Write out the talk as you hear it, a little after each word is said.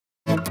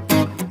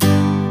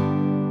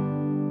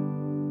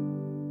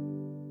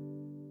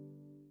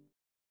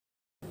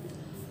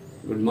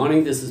Good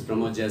morning, this is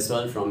Pramod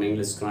Jaiswal from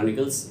English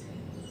Chronicles.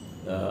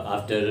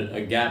 After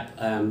a gap,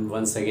 I am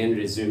once again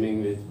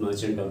resuming with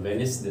Merchant of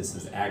Venice. This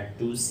is Act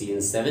 2,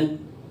 Scene 7.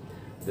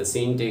 The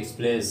scene takes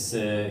place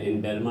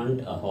in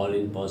Belmont, a hall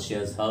in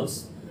Portia's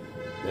house.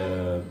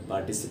 The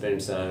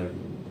participants are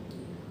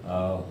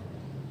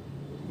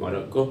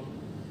Morocco,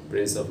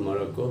 Prince of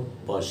Morocco,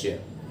 Portia.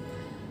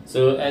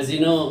 So as you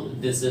know,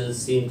 this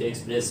scene takes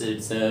place,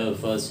 it's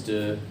first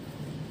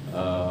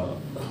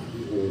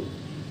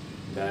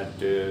that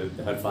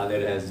her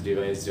father has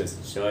devised a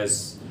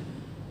choice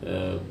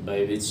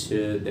by which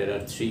there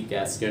are three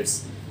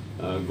caskets,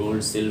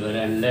 gold, silver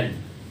and lead.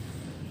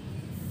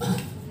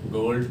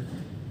 Gold,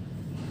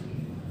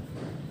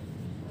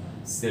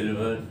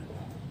 silver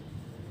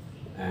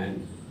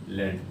and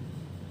lead.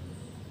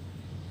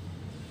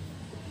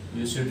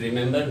 You should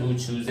remember, who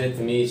chooseth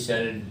me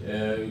shall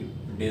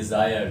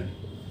desire.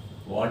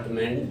 What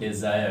men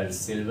desire?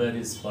 Silver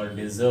is for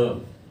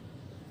deserve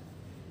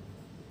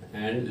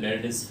and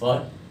lead is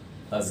for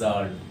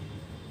hazard.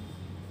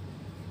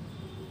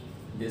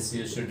 This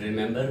you should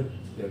remember,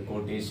 the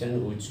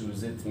quotation, who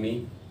chooseth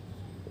me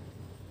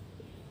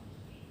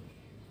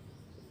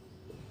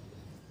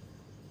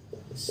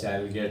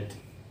shall get.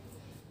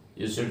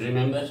 You should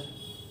remember.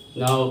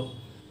 Now,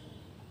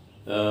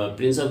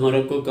 Prince of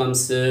Morocco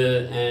comes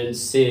and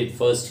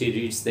first he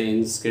reads the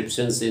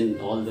inscriptions in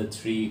all the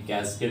three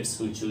caskets.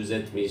 Who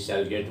chooseth me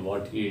shall get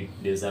what he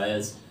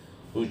desires.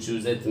 Who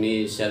chooseth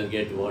me shall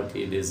get what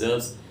he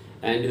deserves,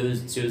 and who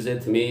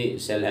chooseth me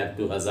shall have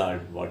to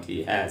hazard what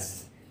he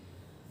has.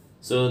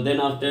 So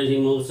then after he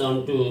moves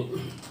on to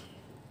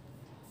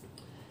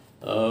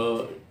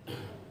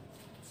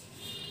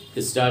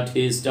he starts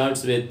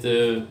with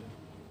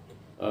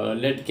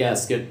lead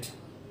casket,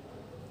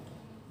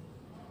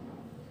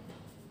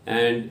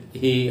 and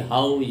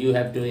how you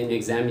have to, in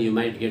exam you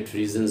might get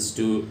reasons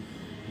to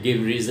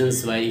give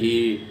reasons why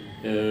he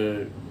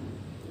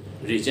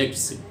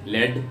rejects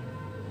lead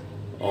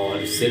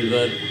or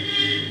silver,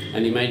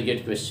 and he might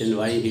get questioned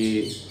why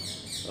he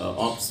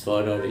opts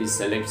for or he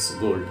selects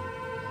gold.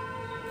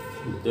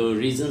 The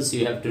reasons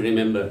you have to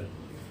remember.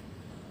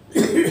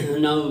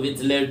 Now with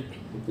lead,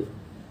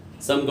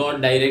 some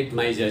God direct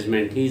my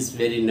judgment. He is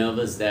very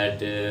nervous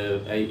that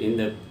in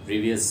the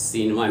previous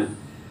scene 1,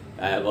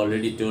 I have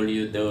already told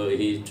you, though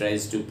he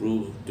tries to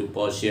prove to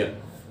Portia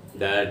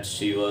that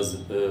he was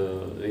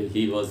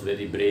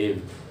very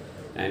brave,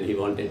 and he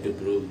wanted to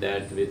prove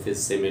that with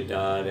his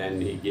scimitar,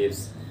 and he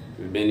gives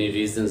many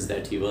reasons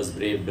that he was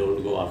brave,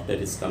 don't go after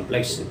his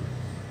complexion.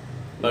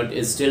 But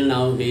still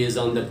now he is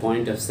on the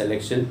point of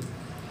selection.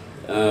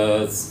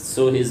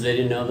 So he is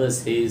very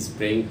nervous. He is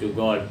praying to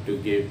God to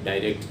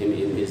direct him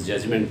in his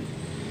judgment.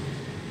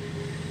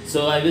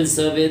 So I will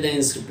survey the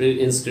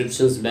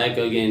inscriptions back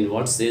again.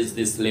 What says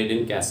this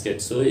leaden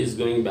casket? So he is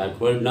going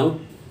backward now.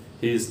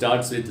 He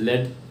starts with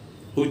lead.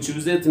 Who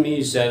chooseth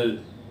me shall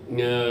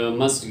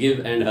must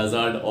give and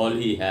hazard all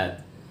he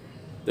hath.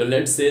 The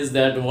lead says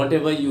that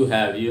whatever you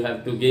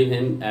have to give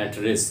him at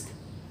risk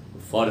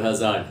for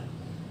hazard.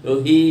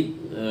 So he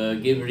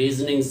give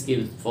reasonings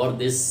for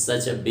this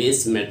such a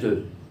base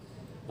metal.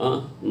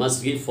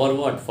 Must give for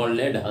what? For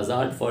lead,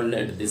 hazard for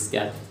lead. This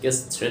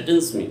casket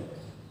threatens me,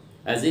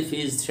 as if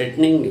he is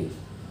threatening me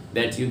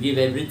that you give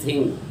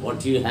everything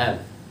what you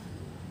have,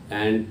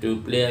 and to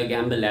play a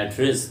gamble at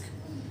risk.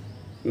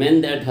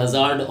 Men that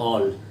hazard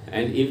all,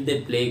 and if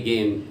they play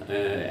game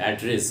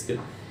at risk,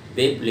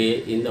 they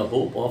play in the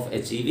hope of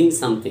achieving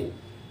something,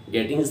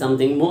 getting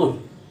something more,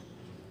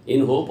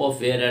 in hope of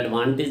fair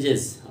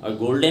advantages. A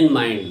golden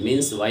mind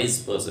means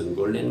wise person.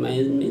 Golden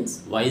mind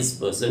means wise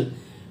person.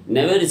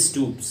 Never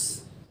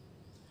stoops.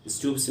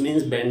 Stoops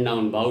means bend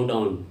down, bow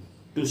down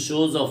to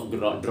shows of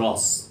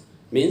dross.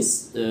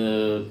 Means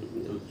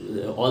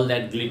all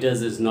that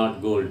glitters is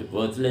not gold.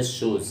 Worthless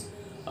shows.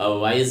 A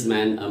wise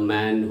man, a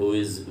man who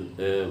is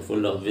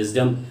full of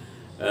wisdom,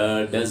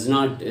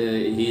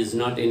 he is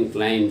not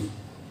inclined,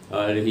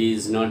 or he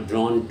is not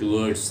drawn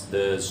towards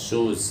the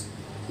shows,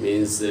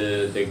 means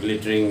the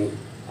glittering,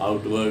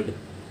 outward,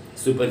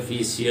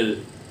 superficial.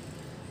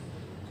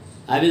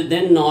 I will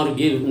then nor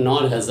give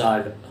nor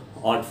hazard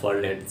aught for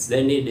lead.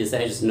 Then he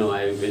decides, no,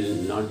 I will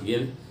not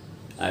give,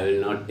 I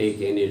will not take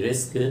any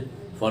risk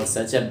for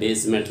such a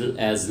base metal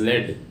as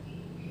lead.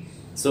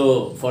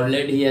 So for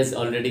lead he has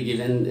already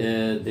given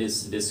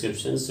this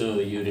description, so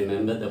you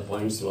remember the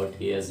points what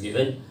he has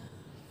given.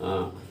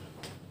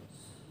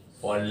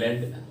 For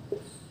lead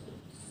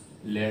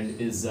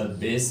is a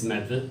base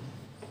metal,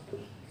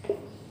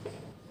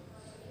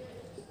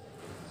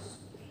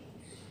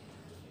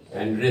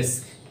 and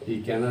risk,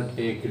 he cannot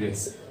take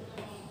risk.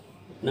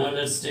 Now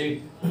let's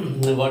take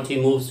what he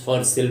moves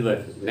for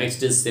silver.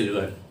 Next is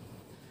silver.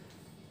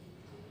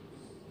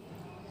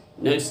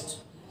 Next,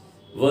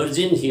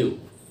 virgin hue.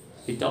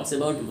 He talks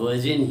about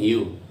virgin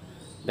hue.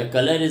 The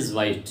color is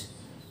white,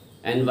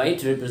 and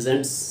white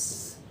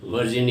represents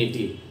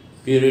virginity,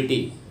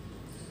 purity.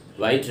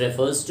 White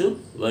refers to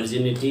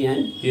virginity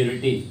and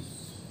purity.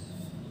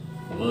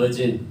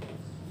 Virgin.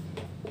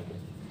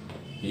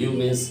 Hue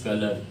means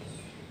color.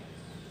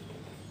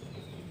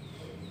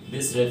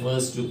 This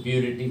refers to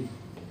purity,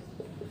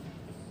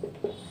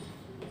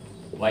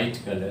 white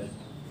color.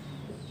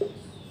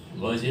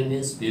 Virgin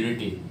means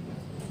purity.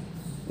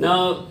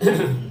 Now,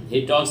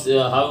 he talks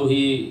how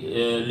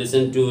he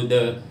listened to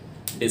the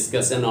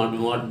discussion,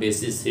 on what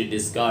basis he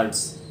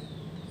discards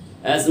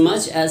as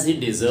much as he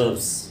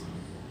deserves.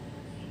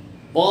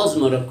 Pause,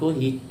 Morocco,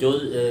 he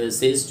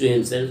says to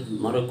himself,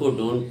 Morocco,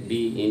 don't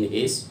be in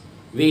haste.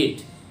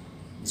 Wait,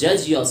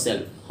 judge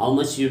yourself, how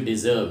much you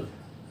deserve.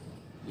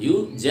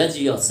 You judge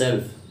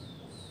yourself,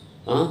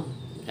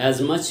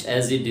 as much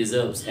as he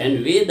deserves,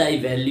 and weigh thy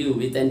value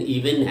with an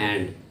even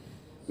hand.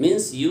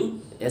 Means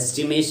you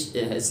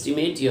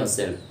estimate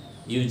yourself,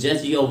 you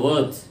judge your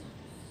worth,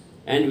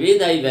 and weigh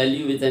thy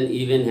value with an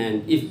even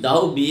hand. If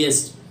thou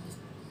beest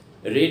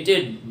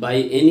rated by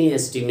any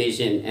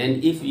estimation,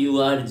 and if you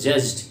are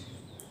judged,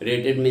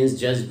 rated means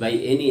judged by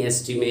any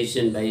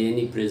estimation, by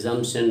any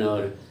presumption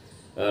or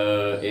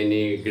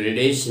any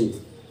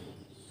gradation,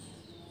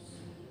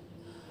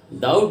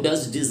 thou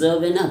dost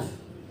deserve enough.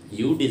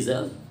 You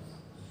deserve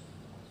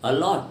a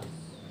lot.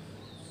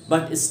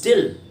 But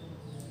still,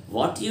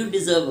 what you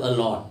deserve a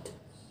lot,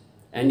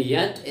 and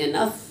yet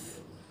enough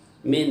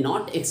may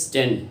not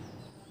extend.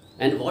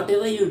 And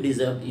whatever you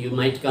deserve, you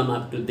might come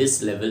up to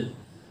this level,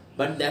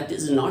 but that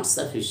is not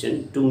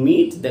sufficient to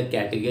meet the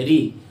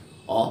category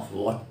of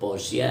what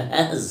Portia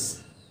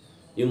has.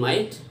 You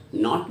might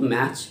not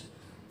match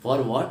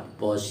for what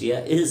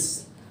Portia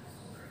is.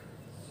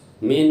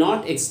 May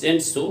not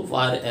extend so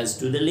far as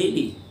to the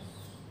lady,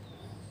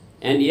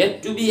 and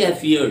yet to be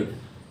afeared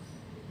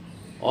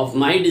of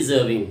my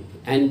deserving,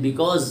 and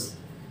because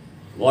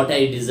what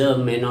I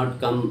deserve may not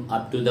come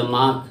up to the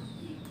mark,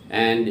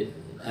 and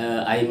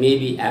I may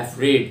be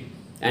afraid,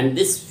 and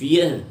this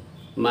fear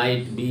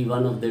might be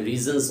one of the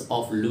reasons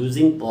of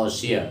losing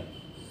Portia.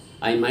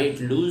 I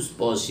might lose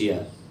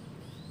Portia,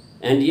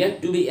 and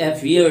yet to be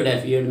afeared,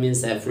 afeared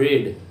means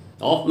afraid,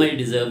 of my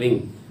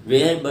deserving,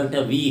 where but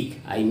a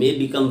weak, I may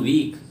become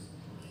weak.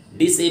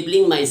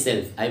 Disabling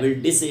myself, I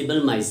will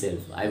disable myself,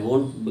 I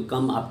won't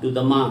come up to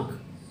the mark.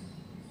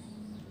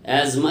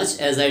 As much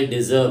as I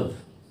deserve.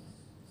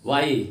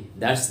 Why?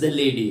 That's the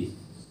lady.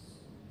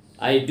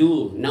 I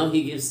do. Now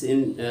he gives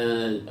in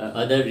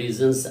other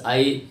reasons.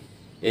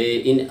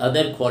 In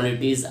other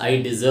qualities,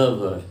 I deserve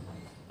her.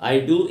 I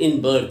do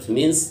in birth,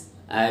 means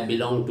I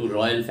belong to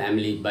royal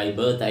family. By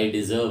birth, I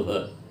deserve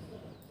her.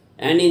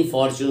 And in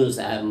fortunes,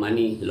 I have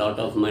money, lot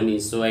of money,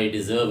 so I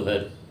deserve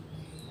her.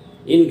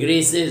 In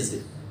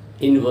graces,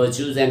 in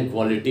virtues and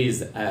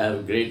qualities, I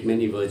have great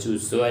many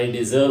virtues, so I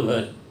deserve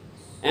her.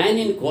 And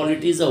in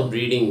qualities of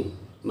breeding,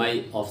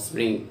 my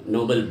offspring,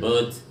 noble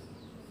birth,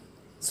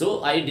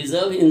 so I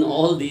deserve in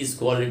all these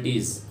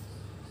qualities.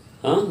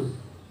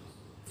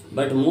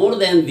 But more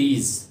than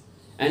these,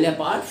 and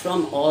apart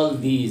from all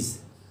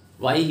these,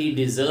 why he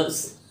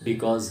deserves?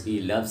 Because he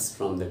loves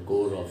from the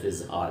core of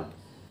his heart.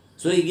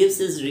 So he gives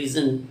his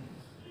reason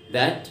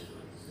that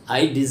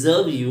I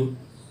deserve you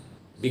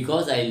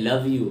because I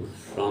love you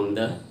from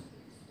the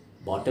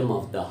bottom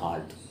of the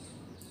heart.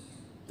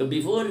 So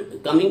before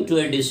coming to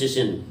a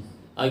decision,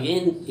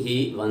 again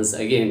he once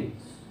again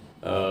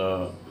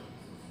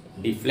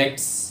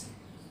deflects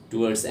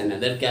towards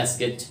another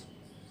casket.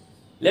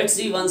 Let's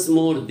see once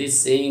more this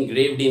saying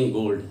graved in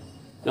gold.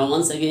 Now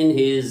once again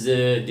he is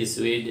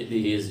dissuaded,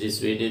 he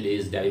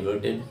is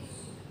diverted,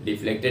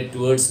 deflected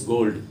towards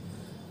gold.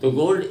 So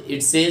gold,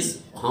 it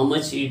says how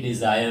much he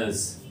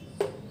desires.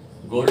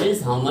 Gold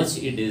is how much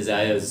he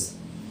desires.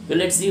 So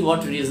let's see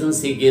what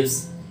reasons he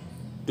gives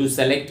to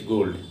select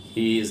gold.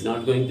 He is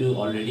not going to,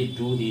 already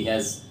two he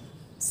has,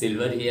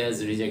 silver he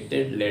has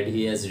rejected, lead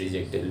he has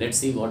rejected. Let's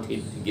see what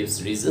he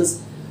gives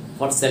reasons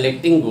for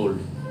selecting gold.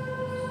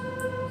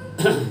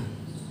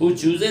 Who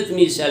chooseth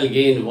me shall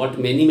gain what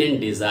many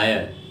men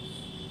desire.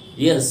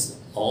 Yes,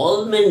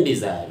 all men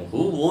desire.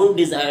 Who won't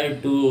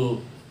desire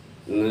to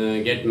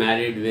get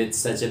married with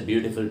such a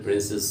beautiful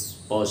princess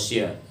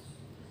Portia?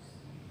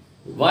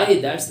 Why?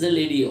 That's the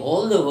lady.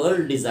 All the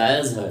world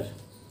desires her.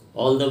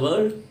 All the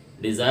world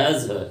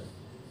desires her.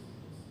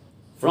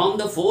 From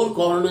the four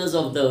corners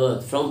of the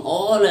earth, from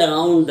all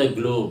around the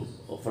globe,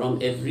 from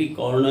every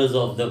corners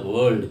of the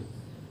world,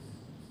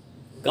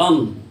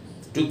 come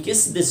to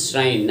kiss this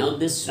shrine. Now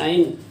this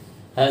shrine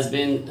has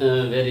been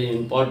very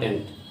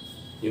important.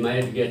 You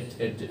might get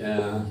it.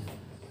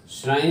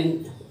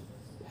 Shrine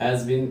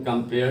has been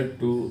compared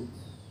to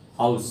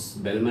house,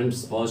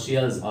 Belmont's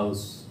Portia's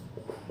house.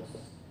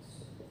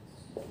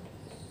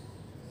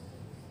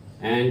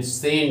 And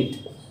saint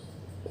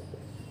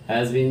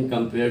has been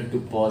compared to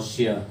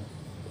Portia.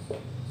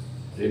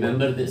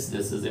 Remember this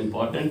is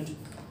important.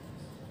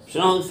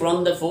 So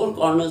from the four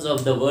corners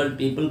of the world,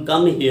 people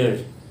come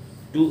here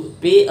to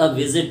pay a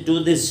visit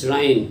to this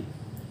shrine,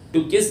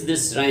 to kiss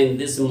this shrine,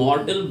 this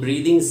mortal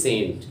breathing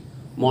saint.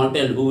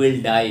 Mortal who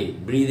will die,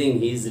 breathing,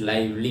 he is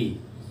lively.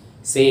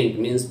 Saint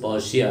means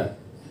Portia.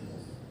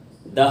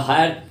 The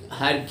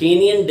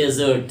Hyrcanian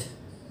desert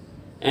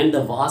and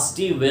the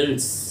vasty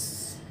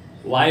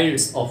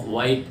wilds of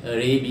white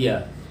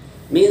Arabia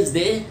means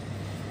they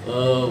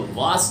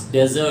vast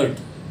desert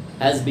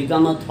has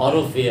become a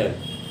thoroughfare.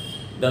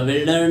 The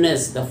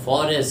wilderness, the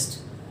forest,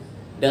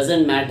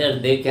 doesn't matter.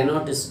 They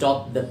cannot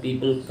stop the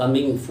people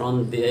coming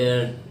from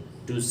there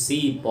to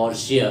see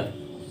Portia.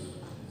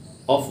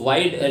 Of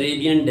wide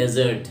Arabian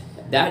desert,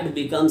 that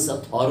becomes a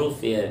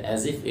thoroughfare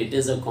as if it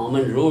is a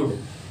common road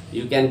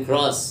you can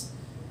cross.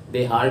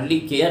 They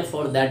hardly care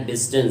for that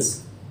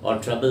distance or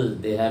trouble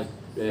they have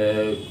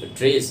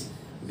traced,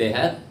 they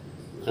have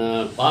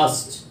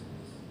passed.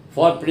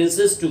 For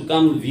princes to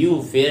come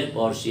view fair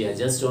Portia,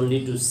 just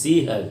only to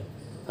see her,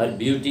 her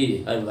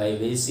beauty, her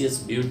vivacious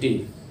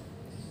beauty.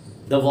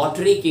 The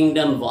watery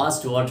kingdom,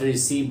 vast watery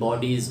sea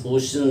bodies,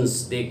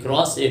 oceans, they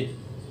cross it.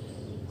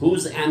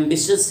 Whose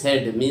ambitious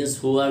head means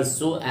who are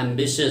so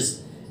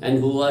ambitious and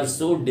who are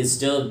so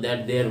disturbed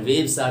that their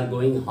waves are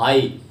going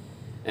high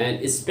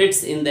and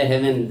spits in the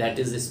heaven, that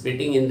is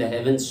spitting in the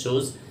heavens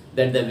shows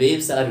that the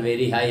waves are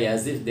very high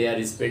as if they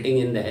are spitting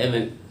in the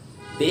heaven.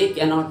 They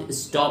cannot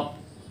stop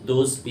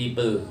those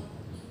people,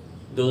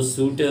 those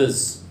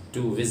suitors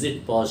to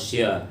visit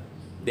Portia.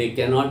 They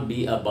cannot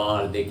be a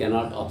bar, they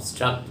cannot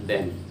obstruct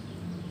them.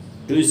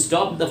 To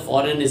stop the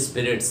foreign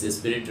spirits, the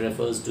spirit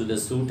refers to the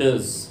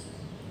suitors,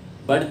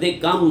 but they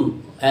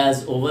come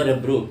as over a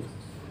brook.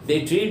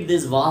 They treat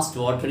this vast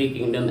watery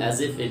kingdom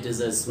as if it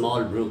is a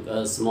small brook,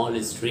 a small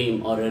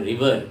stream or a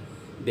river.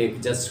 They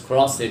just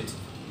cross it,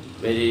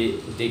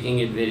 taking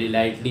it very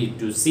lightly.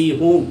 To see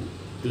whom?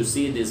 To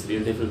see this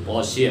beautiful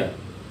Portia.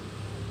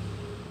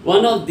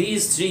 One of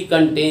these three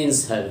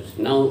contains her.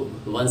 Now,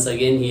 once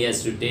again, he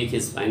has to take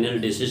his final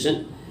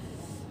decision.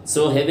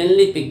 So,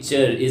 heavenly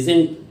picture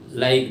isn't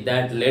like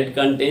that lead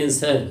contains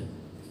her.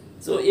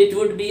 So, it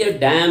would be a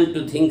damn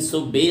to think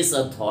so base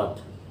a thought.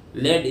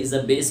 Lead is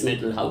a base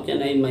metal. How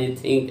can I might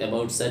think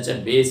about such a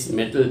base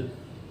metal?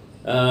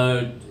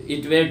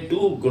 It were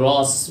too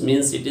gross,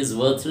 means it is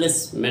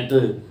worthless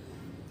metal.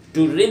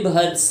 To rib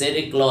her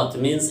cloth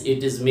means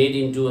it is made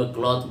into a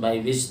cloth by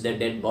which the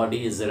dead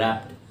body is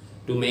wrapped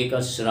to make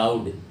a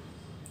shroud.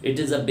 It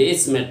is a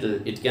base metal.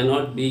 It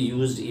cannot be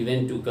used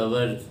even to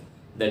cover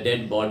the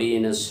dead body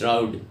in a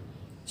shroud.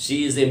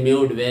 She is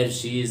immured where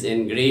she is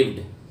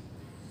engraved.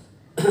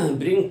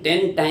 Bring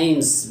 10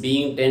 times,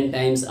 being 10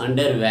 times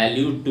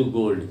undervalued to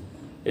gold.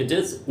 It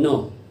is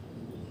no.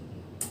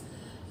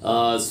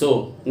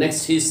 So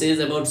next he says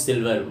about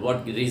silver.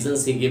 What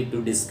reasons he give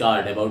to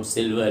discard about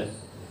silver?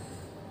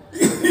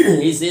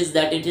 He says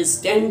that it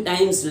is 10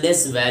 times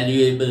less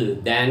valuable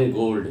than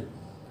gold.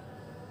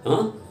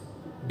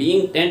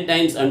 Being 10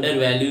 times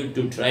undervalued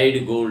to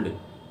tried gold.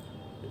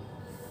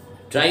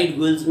 Tried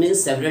gold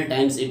means several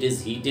times it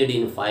is heated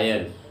in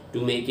fire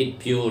to make it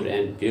pure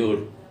and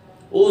pure.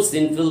 Oh,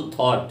 sinful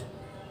thought!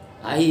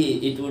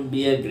 It would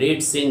be a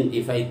great sin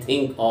if I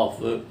think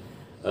of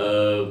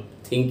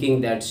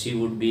thinking that she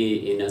would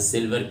be in a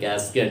silver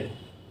casket.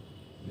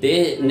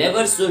 They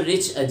never so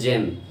rich a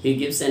gem. He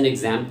gives an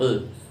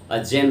example.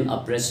 A gem,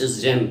 a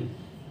precious gem,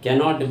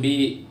 cannot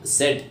be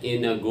set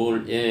in a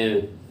gold,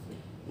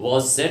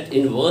 was set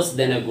in worse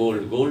than a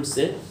gold. Gold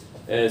said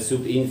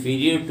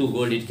inferior to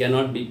gold, it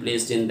cannot be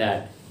placed in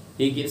that.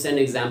 He gives an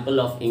example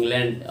of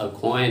England, a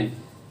coin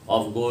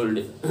of gold,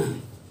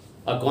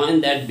 a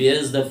coin that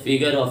bears the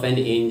figure of an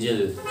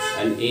angel.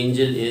 An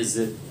angel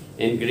is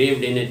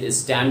engraved in it,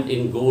 is stamped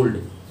in gold,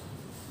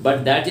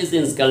 but that is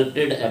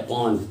insculpted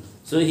upon.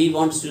 So he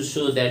wants to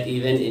show that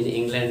even in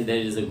England there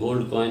is a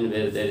gold coin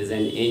where there is an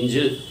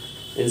angel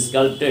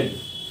insculpted.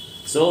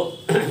 So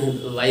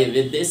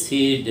with this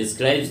he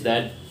describes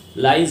that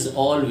lies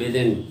all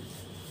within.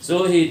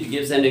 So he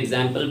gives an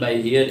example by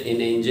here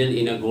an angel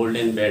in a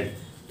golden bed.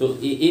 So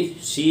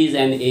if she is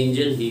an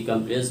angel, he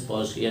compares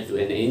Portia to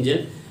an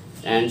angel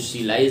and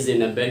she lies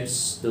in a bed.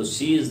 So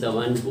she is the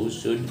one who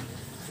should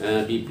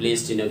be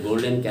placed in a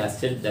golden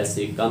casket. Thus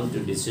he come to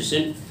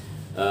decision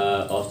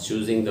of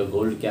choosing the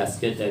gold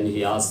casket, and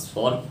he asks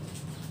for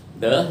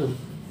the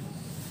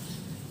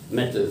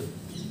metal.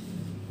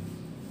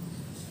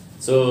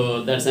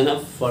 So that's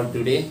enough for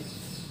today.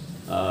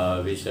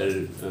 We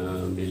shall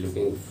be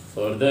looking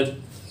further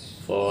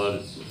for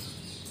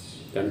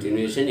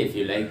continuation. If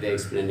you like the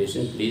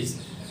explanation,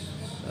 please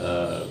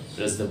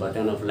press the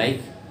button of like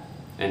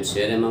and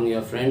share among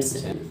your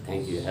friends, and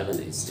thank you. Have a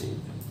nice day.